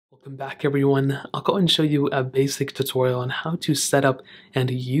Welcome back everyone. I'll go and show you a basic tutorial on how to set up and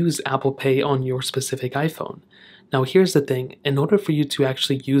use Apple Pay on your specific iPhone. Now here's the thing, in order for you to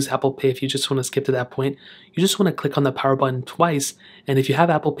actually use Apple Pay, if you just want to skip to that point, you just want to click on the power button twice, and if you have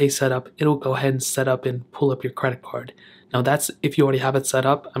Apple Pay set up, it'll go ahead and set up and pull up your credit card. Now that's if you already have it set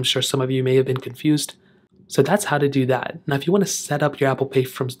up. I'm sure some of you may have been confused. So that's how to do that. Now if you want to set up your Apple Pay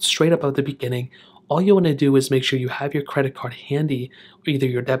from straight up at the beginning, all you want to do is make sure you have your credit card handy, or either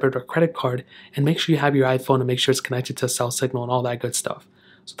your debit or credit card, and make sure you have your iPhone and make sure it's connected to a cell signal and all that good stuff.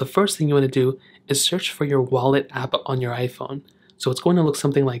 So the first thing you want to do is search for your wallet app on your iPhone. So it's going to look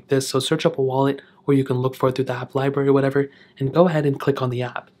something like this. So search up a wallet, or you can look for it through the app library or whatever, and go ahead and click on the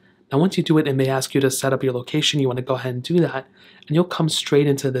app. Now once you do it, it may ask you to set up your location. You want to go ahead and do that, and you'll come straight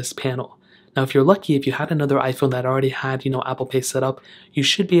into this panel. Now, if you're lucky, if you had another iPhone that already had, Apple Pay set up, you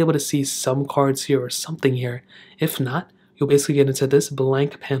should be able to see some cards here or something here. If not, you'll basically get into this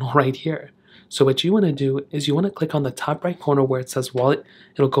blank panel right here. So what you want to do is you want to click on the top right corner where it says wallet.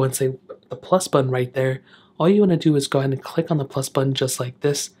 It'll go and say the plus button right there. All you want to do is go ahead and click on the plus button just like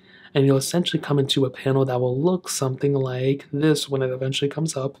this, and you'll essentially come into a panel that will look something like this when it eventually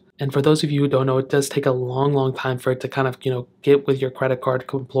comes up. And for those of you who don't know, it does take a long time for it to kind of, get with your credit card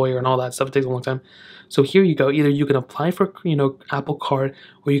employer and all that stuff. It takes a long time. So here you go. Either you can apply for, Apple Card,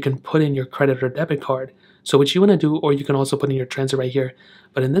 or you can put in your credit or debit card. So what you want to do, or you can also put in your transit right here.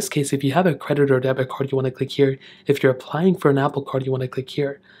 But in this case, if you have a credit or debit card, you want to click here. If you're applying for an Apple Card, you want to click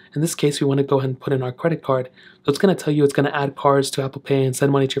here. In this case, we want to go ahead and put in our credit card. So it's going to tell you it's going to add cards to Apple Pay and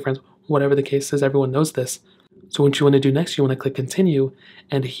send money to your friends, whatever the case is. Everyone knows this. So what you want to do next, you want to click continue,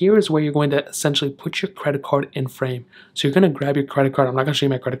 and here is where you're going to essentially put your credit card in frame. So you're going to grab your credit card. I'm not going to show you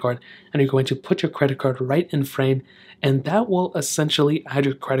my credit card, and you're going to put your credit card right in frame, and that will essentially add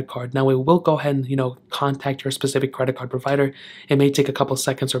your credit card. Now it will go ahead and contact your specific credit card provider. It may take a couple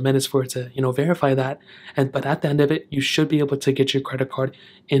seconds or minutes for it to verify that, but at the end of it, you should be able to get your credit card,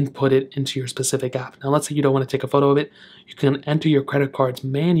 input it into your specific app. Now let's say you don't want to take a photo of it, you can enter your credit cards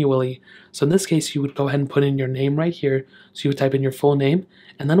manually. So in this case, you would go ahead and put in your name right here. So you would type in your full name,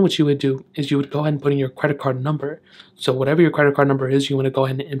 and then what you would do is you would go ahead and put in your credit card number. So whatever your credit card number is, you want to go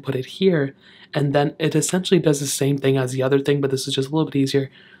ahead and input it here, and then it essentially does the same thing as the other thing, but this is just a little bit easier.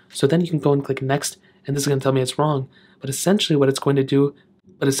 So then you can go and click next, and this is going to tell me it's wrong. But essentially what it's going to do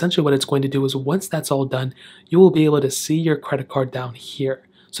is once that's all done, you will be able to see your credit card down here.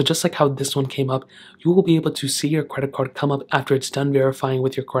 So just like how this one came up, you will be able to see your credit card come up after it's done verifying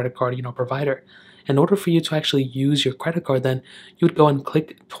with your credit card, provider. In order for you to actually use your credit card, then you would go and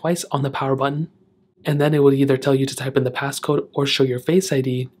click twice on the power button, and then it would either tell you to type in the passcode or show your Face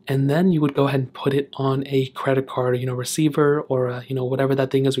ID, and then you would go ahead and put it on a credit card, receiver, or whatever that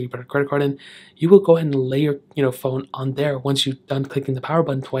thing is where you put a credit card in. You will go ahead and lay your phone on there once you've done clicking the power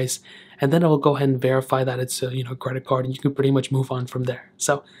button twice, and then it will go ahead and verify that it's a credit card, and you can pretty much move on from there.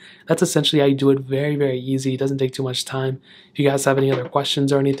 So that's essentially how you do it. Very easy. It doesn't take too much time. If you guys have any other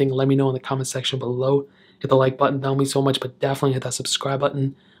questions or anything, let me know in the comment section below. Hit the like button, that would mean so much, but definitely hit that subscribe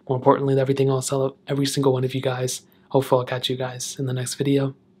button. More importantly than everything else, I love every single one of you guys. Hopefully I'll catch you guys in the next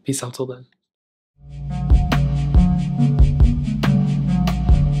video. Peace out till then.